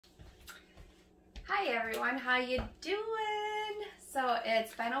Hi everyone, how you doing? So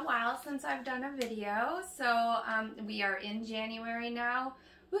it's been a while since I've done a video, so we are in January now.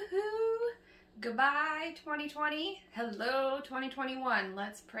 Woohoo! Goodbye 2020, hello 2021.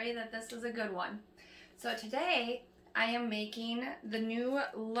 Let's pray that this is a good one. So today I am making the new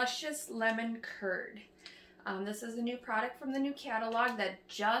Luscious Lemon Curd. This is a new product from the new catalog that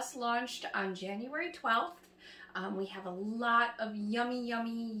just launched on January 12th. We have a lot of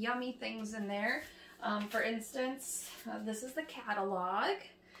yummy things in there. For instance, this is the catalog.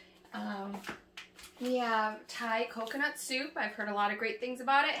 We have Thai coconut soup. I've heard a lot of great things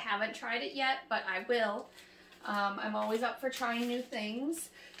about it. Haven't tried it yet, but I will. I'm always up for trying new things.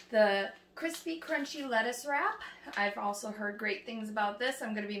 The crispy crunchy lettuce wrap. I've also heard great things about this.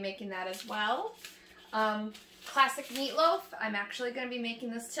 I'm going to be making that as well. Classic meatloaf. I'm actually going to be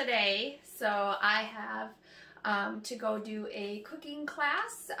making this today. So I have to go do a cooking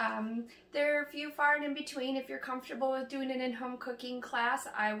class. They're few far and in between. If you're comfortable with doing an in-home cooking class,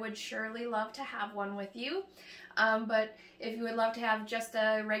 I would surely love to have one with you. But if you would love to have just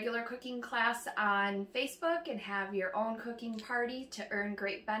a regular cooking class on Facebook and have your own cooking party to earn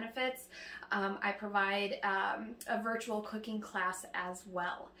great benefits, I provide a virtual cooking class as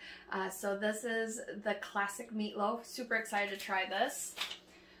well. So this is the classic meatloaf. Super excited to try this.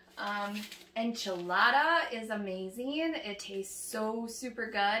 Enchilada is amazing. It tastes so super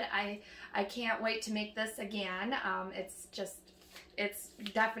good. I can't wait to make this again. It's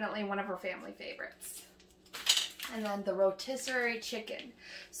definitely one of our family favorites. And then the rotisserie chicken.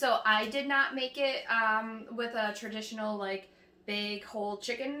 So I did not make it with a traditional like big whole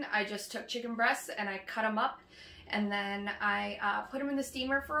chicken. I just took chicken breasts and I cut them up. And then I put them in the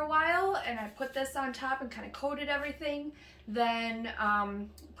steamer for a while, and I put this on top and kind of coated everything. Then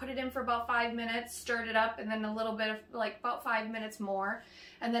put it in for about 5 minutes, stirred it up, and then a little bit of like about 5 minutes more.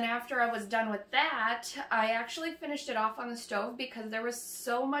 And then after I was done with that, I actually finished it off on the stove because there was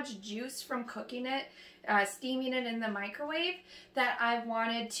so much juice from cooking it, steaming it in the microwave, that I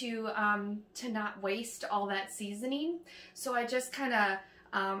wanted to not waste all that seasoning. So I just kind of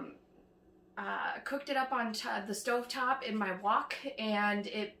cooked it up on the stove top in my wok, and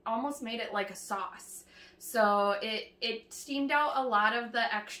it almost made it like a sauce. So it steamed out a lot of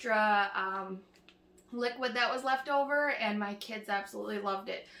the extra liquid that was left over, and my kids absolutely loved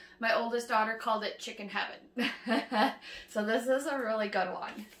it. My oldest daughter called it chicken heaven. So this is a really good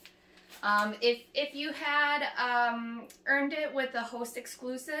one. If you had earned it with a host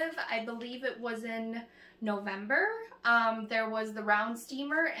exclusive, I believe it was in November, there was the round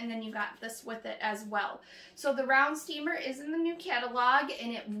steamer, and then you got this with it as well. So the round steamer is in the new catalog,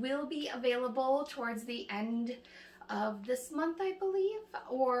 and it will be available towards the end of this month, I believe,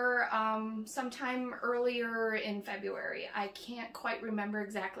 or sometime earlier in February. I can't quite remember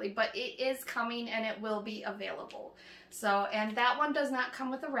exactly, but it is coming and it will be available. So, and that one does not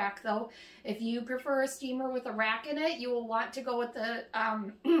come with a rack though. If you prefer a steamer with a rack in it, you will want to go with the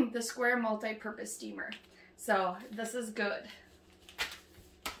the square multi-purpose steamer. So this is good.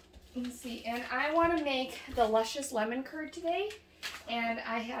 Let's see, and I want to make the Luscious Lemon Curd today. And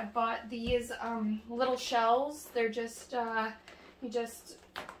I had bought these little shells. They're just, you just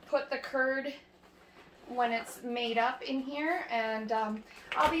put the curd when it's made up in here. And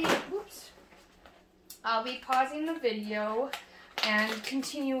I'll be pausing the video and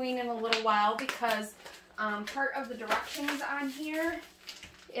continuing in a little while because part of the directions on here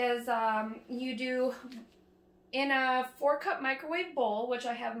is you do in a 4-cup microwave bowl, which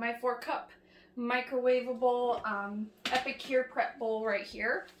I have my 4-cup microwavable Epicure prep bowl right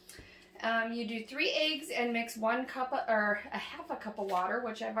here. You do 3 eggs and mix 1 cup or a half a cup of water,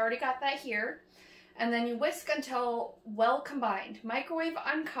 which I've already got that here. And then you whisk until well combined. Microwave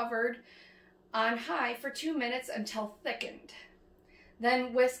uncovered on high for 2 minutes until thickened.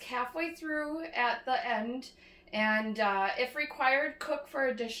 Then whisk halfway through at the end, and if required, cook for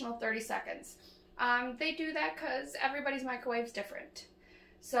additional 30 seconds. They do that because everybody's microwave is different.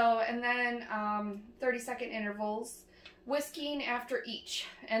 So, and then 30-second intervals, whisking after each.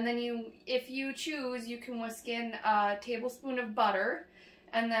 And then if you choose, you can whisk in a tablespoon of butter,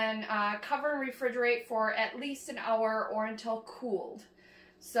 and then cover and refrigerate for at least an hour or until cooled.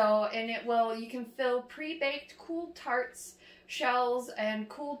 So, and you can fill pre-baked cooled tarts, shells, and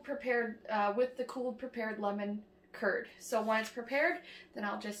cooled prepared, with the cooled prepared lemon curd. So when it's prepared, then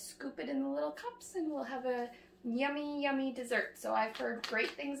I'll just scoop it in the little cups and we'll have a yummy dessert. So I've heard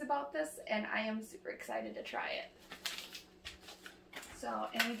great things about this and I am super excited to try it. So,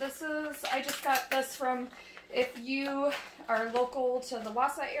 and this is, I just got this from if you are local to the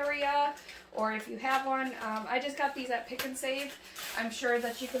Wausau area, or if you have one, I just got these at Pick and Save. I'm sure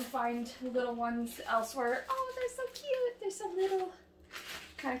that you can find little ones elsewhere. Oh, they're so cute. They're so little.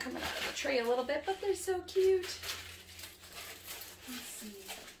 Kind of coming out of the tray a little bit, but they're so cute. Let's see.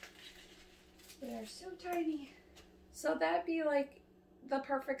 They're so tiny. So that'd be like the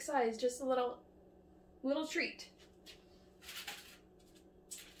perfect size, just a little treat.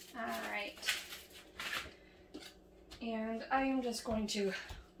 All right. And I am just going to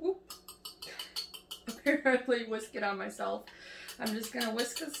apparently whisk it on myself. I'm just gonna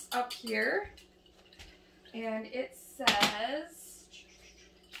whisk this up here. And it says,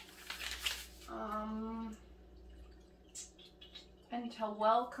 until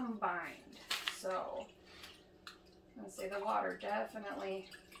well combined. So, I'm gonna say the water definitely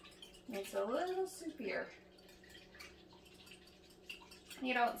makes it a little soupier.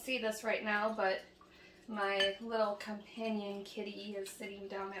 You don't see this right now, but my little companion kitty is sitting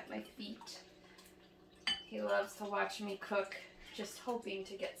down at my feet. He loves to watch me cook, just hoping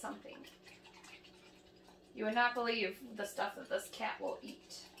to get something. You would not believe the stuff that this cat will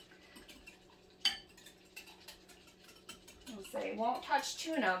eat. I'll say won't touch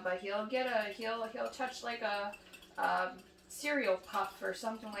tuna, but he'll touch like a cereal puff or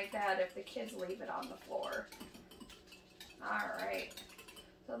something like that if the kids leave it on the floor. Alright,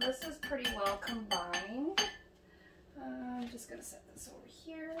 so this is pretty well combined. I'm just going to set this over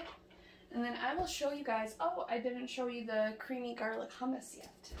here. And then I will show you guys, oh, I didn't show you the creamy garlic hummus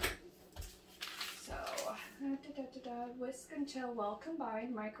yet. So, whisk until well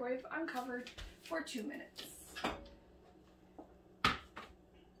combined, microwave uncovered for 2 minutes.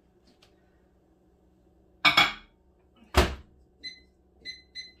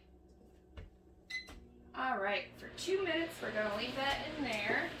 Alright, for 2 minutes we're going to leave that in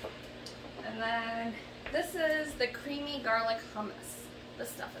there. And then this is the creamy garlic hummus. This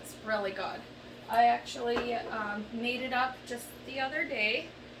stuff is really good. I actually made it up just the other day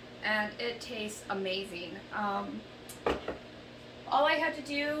and it tastes amazing. All I had to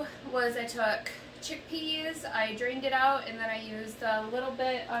do was I took chickpeas, I drained it out, and then I used a little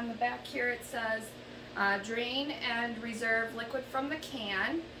bit on the back here. It says drain and reserve liquid from the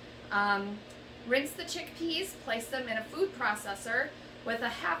can. Rinse the chickpeas, place them in a food processor with a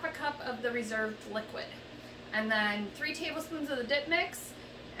 ½ cup of the reserved liquid. And then 3 tablespoons of the dip mix,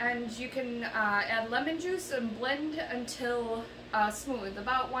 and you can add lemon juice and blend until smooth,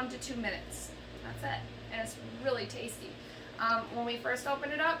 about 1 to 2 minutes. That's it, and it's really tasty. When we first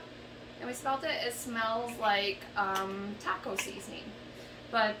opened it up and we smelled it, it smells like taco seasoning.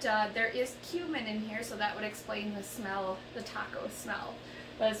 But there is cumin in here, so that would explain the smell, the taco smell.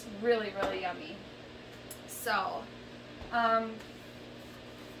 But it's really, really yummy. So, I'm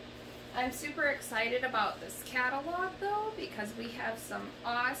super excited about this catalog though, because we have some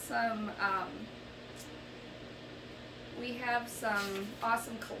awesome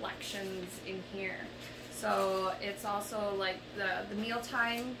collections in here. So it's also like the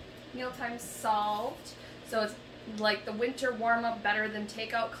mealtime solved. So it's like the winter warm up better than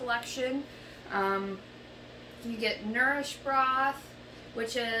takeout collection. You get Nourish broth,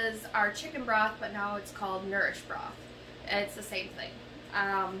 which is our chicken broth, but now it's called Nourish broth. It's the same thing.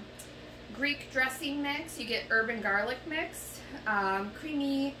 Greek dressing mix, you get herb and garlic mix,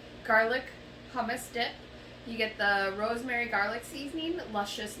 creamy garlic hummus dip, you get the rosemary garlic seasoning,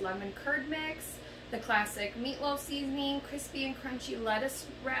 luscious lemon curd mix, the classic meatloaf seasoning, crispy and crunchy lettuce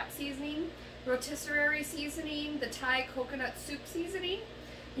wrap seasoning, rotisserie seasoning, the Thai coconut soup seasoning.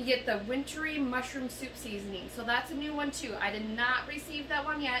 You get the wintry mushroom soup seasoning. So that's a new one too. I did not receive that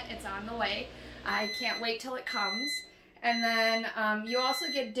one yet. It's on the way. I can't wait till it comes. And then you also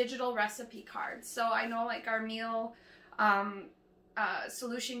get digital recipe cards. So I know like our meal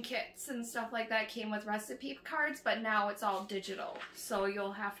solution kits and stuff like that came with recipe cards, but now it's all digital. So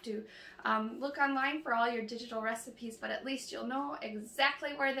you'll have to look online for all your digital recipes, but at least you'll know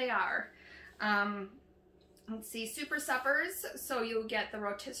exactly where they are. Let's see, super suppers. So you'll get the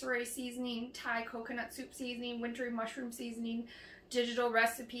rotisserie seasoning, Thai coconut soup seasoning, wintry mushroom seasoning, digital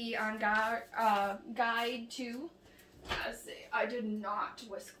recipe on guide too. Let's see, I did not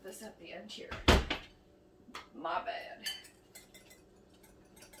whisk this at the end here. My bad.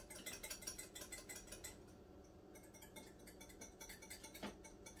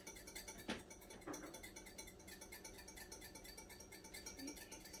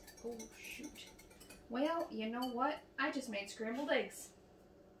 Oh shoot. Well, you know what? I just made scrambled eggs.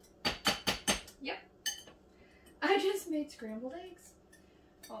 Yep. I just made scrambled eggs.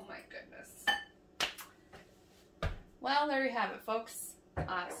 Oh my goodness. Well, there you have it, folks.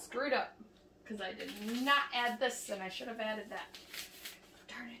 I screwed up. because I did not add this and I should have added that.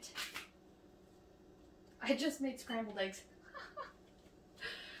 Darn it. I just made scrambled eggs.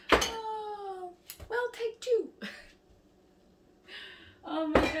 Oh, well, take 2. Oh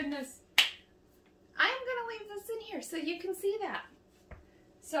my goodness. I'm gonna leave this in here so you can see that.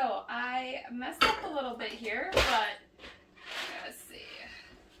 So I messed up a little bit here, but let's see.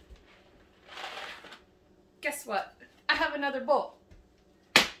 Guess what? I have another bowl.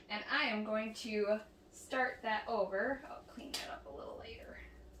 And I am going to start that over. I'll clean that up a little later.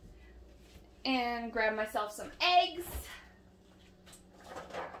 And grab myself some eggs.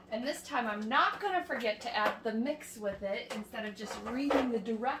 And this time I'm not going to forget to add the mix with it instead of just reading the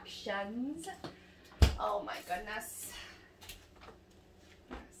directions. Oh my goodness.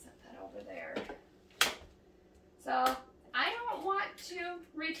 Set that over there. So I don't want to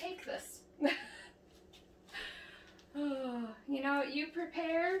retake this. You know, you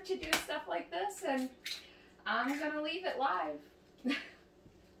prepare to do stuff like this and I'm going to leave it live.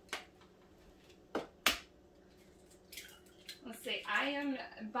 Let's see, I am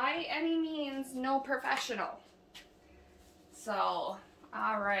by any means no professional. So,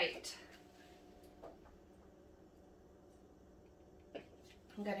 alright.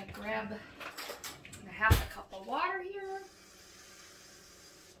 I'm going to grab half a cup of water here.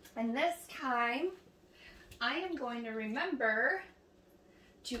 And this time, I am going to remember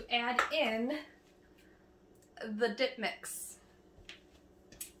to add in the dip mix.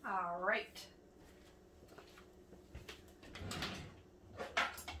 Alright.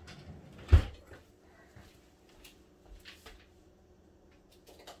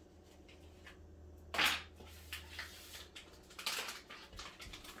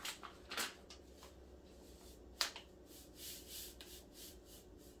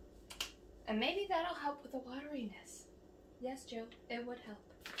 And maybe that'll help with the wateriness. Yes, Joe, it would help.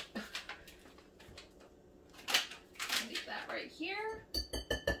 Leave that right here.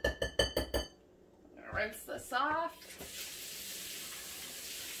 I'm gonna rinse this off.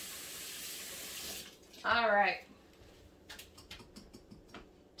 All right.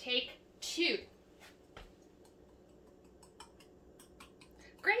 Take 2.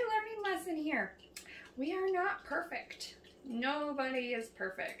 Great learning lesson here. We are not perfect. Nobody is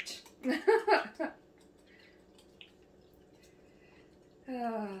perfect.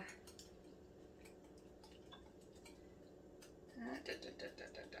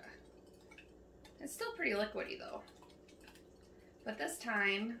 It's still pretty liquidy though. But this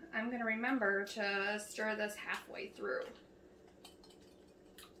time, I'm going to remember to stir this halfway through.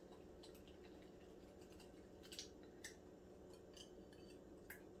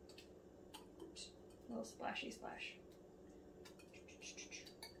 Oops, a little splashy splash.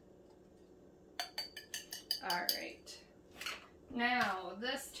 Alright, now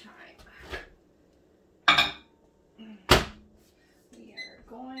this time, we are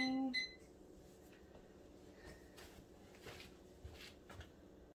going,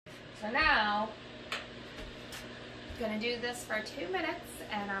 so now, I'm going to do this for 2 minutes,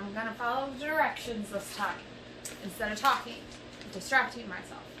 and I'm going to follow the directions this time, instead of talking, distracting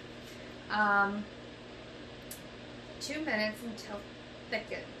myself. 2 minutes until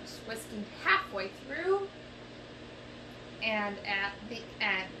thickens, whisking halfway through, and at the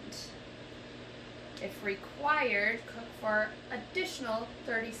end. If required, cook for additional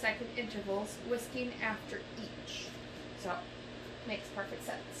 30-second intervals, whisking after each. So, makes perfect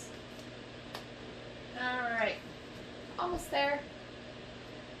sense. Alright, almost there.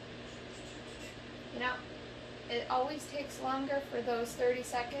 You know, it always takes longer for those 30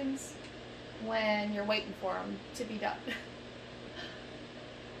 seconds when you're waiting for them to be done.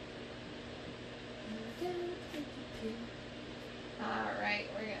 Alright,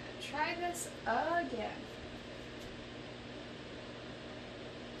 we're going to try this again.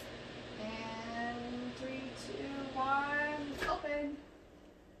 And 3, 2, 1, open.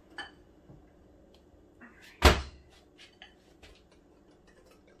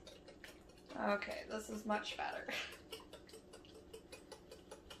 Alright. Okay, this is much better.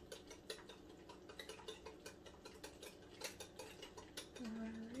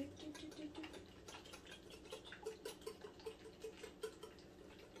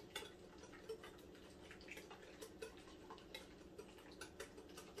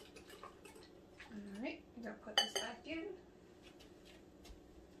 Alright, I'm going to put this back in.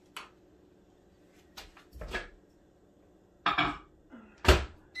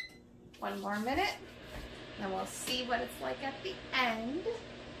 One more minute, and we'll see what it's like at the end.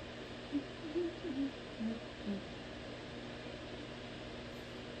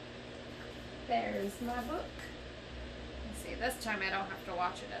 There's my book. Let's see, see, this time I don't have to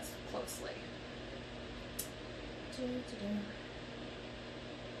watch it as closely.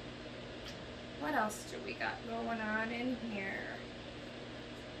 What else do we got going on in here?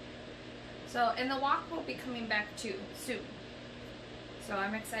 So, and the walk will be coming back too soon. So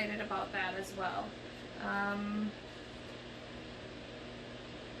I'm excited about that as well.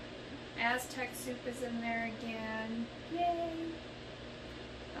 Aztec soup is in there again. Yay!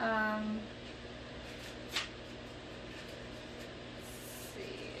 Let's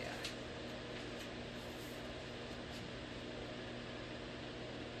see.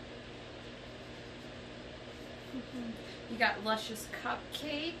 You got Luscious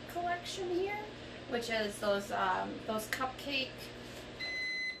Cupcake collection here, which is those cupcake,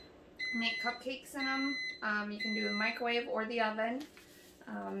 make cupcakes in them. You can do a microwave or the oven.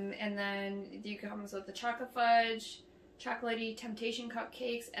 And then it comes with the chocolate fudge, chocolatey temptation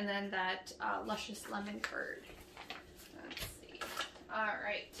cupcakes, and then that luscious lemon curd. Let's see.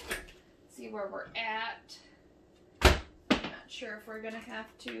 Alright. See where we're at. I'm not sure if we're going to have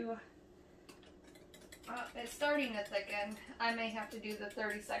to... it's starting to thicken. I may have to do the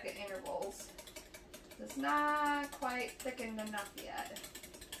 30-second intervals. It's not quite thickened enough yet.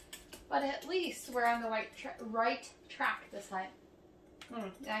 But at least we're on the right track this time.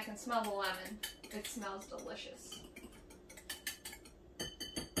 I can smell the lemon. It smells delicious.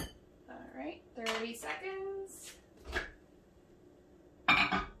 Alright, 30 seconds.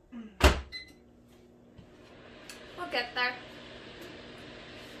 We'll get there.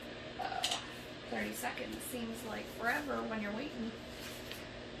 30 seconds seems like forever when you're waiting.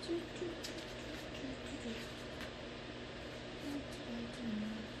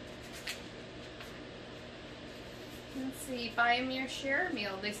 Let's see, buy a meal, share a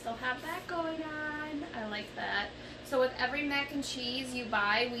meal. They still have that going on. I like that. So with every mac and cheese you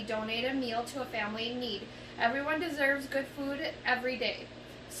buy, we donate a meal to a family in need. Everyone deserves good food every day.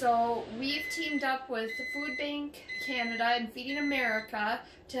 So we've teamed up with Food Bank Canada and Feeding America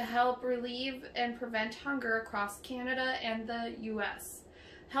to help relieve and prevent hunger across Canada and the U.S.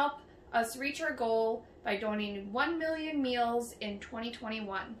 Help us reach our goal by donating 1 million meals in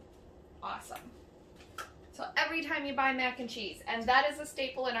 2021. Awesome. So every time you buy mac and cheese, and that is a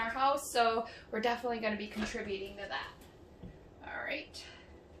staple in our house, so we're definitely going to be contributing to that. Alright.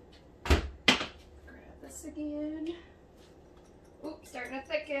 Grab this again. Oops, starting to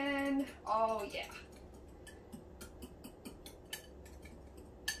thicken. Oh yeah.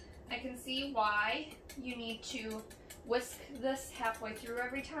 I can see why you need to whisk this halfway through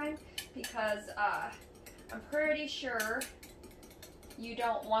every time, because I'm pretty sure you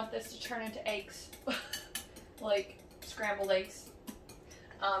don't want this to turn into eggs. Like scrambled eggs,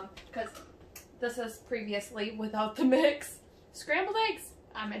 because this is previously without the mix. Scrambled eggs.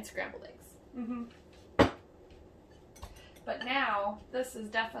 I meant scrambled eggs. But now this is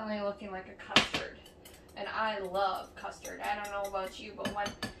definitely looking like a custard, and I love custard. I don't know about you, but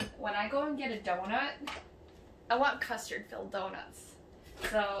when I go and get a donut, I want custard filled donuts.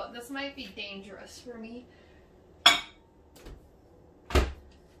 So this might be dangerous for me.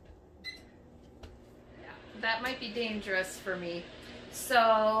 That might be dangerous for me,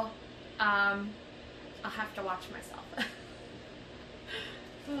 so I'll have to watch myself.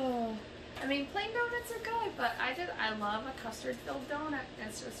 Oh, I mean, plain donuts are good, but I love a custard filled donut.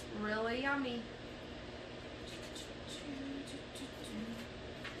 It's just really yummy.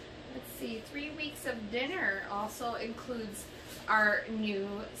 Let's see, 3 weeks of dinner also includes our new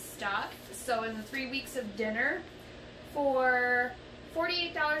stuff. So in the 3 weeks of dinner, for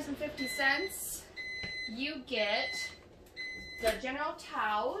 $48.50, you get the General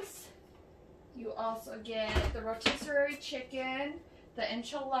Tao's. You also get the rotisserie chicken, the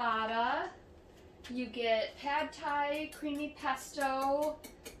enchilada. You get pad thai, creamy pesto,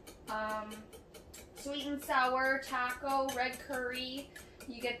 sweet and sour taco, red curry.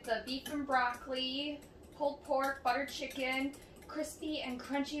 You get the beef and broccoli, pulled pork, buttered chicken, crispy and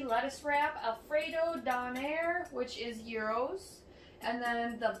crunchy lettuce wrap, Alfredo donair, which is gyros, and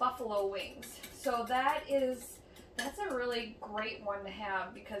then the buffalo wings. So that's a really great one to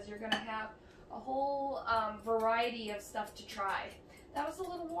have, because you're going to have a whole variety of stuff to try. That was a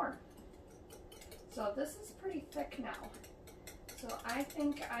little warm. So this is pretty thick now. So I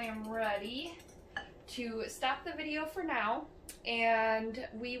think I am ready to stop the video for now, and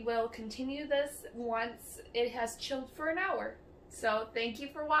we will continue this once it has chilled for an hour. So thank you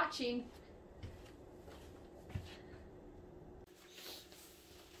for watching.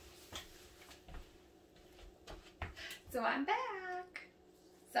 So I'm back.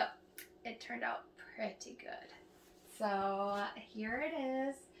 So it turned out pretty good. So here it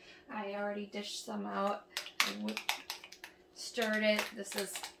is. I already dished some out. stirred it. This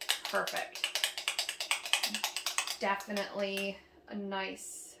is perfect. Definitely a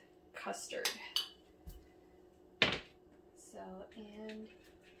nice custard. So, and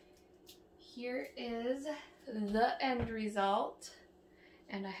here is the end result.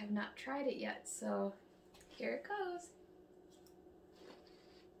 And I have not tried it yet, so here it goes.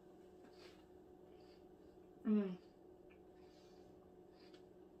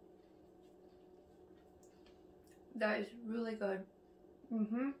 That is really good.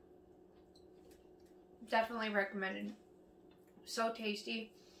 Definitely recommended. So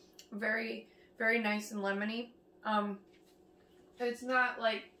tasty. Very, very nice and lemony. It's not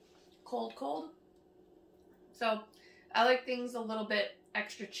like cold. So I like things a little bit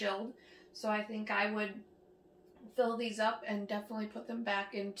extra chilled. So I think I would fill these up and definitely put them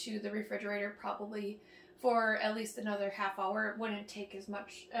back into the refrigerator probably for at least another half hour. It wouldn't take as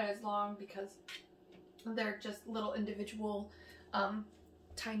long because they're just little individual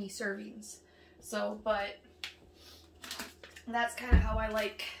tiny servings. So, but that's kind of how I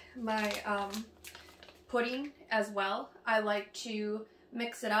like my pudding as well. I like to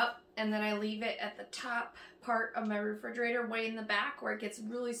mix it up and then I leave it at the top part of my refrigerator way in the back where it gets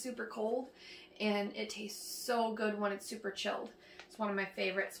really super cold, and it tastes so good when it's super chilled. It's one of my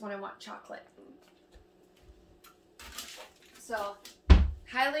favorites when I want chocolate. So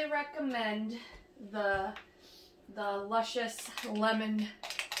highly recommend the luscious lemon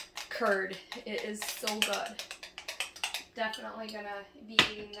curd. It is so good. Definitely gonna be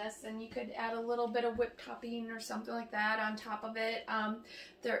eating this, and you could add a little bit of whipped topping or something like that on top of it.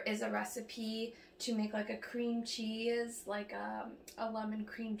 There is a recipe to make like a cream cheese, like a lemon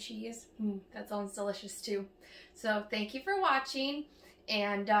cream cheese. That sounds delicious too. So thank you for watching,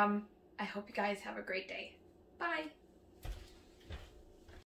 and I hope you guys have a great day. Bye.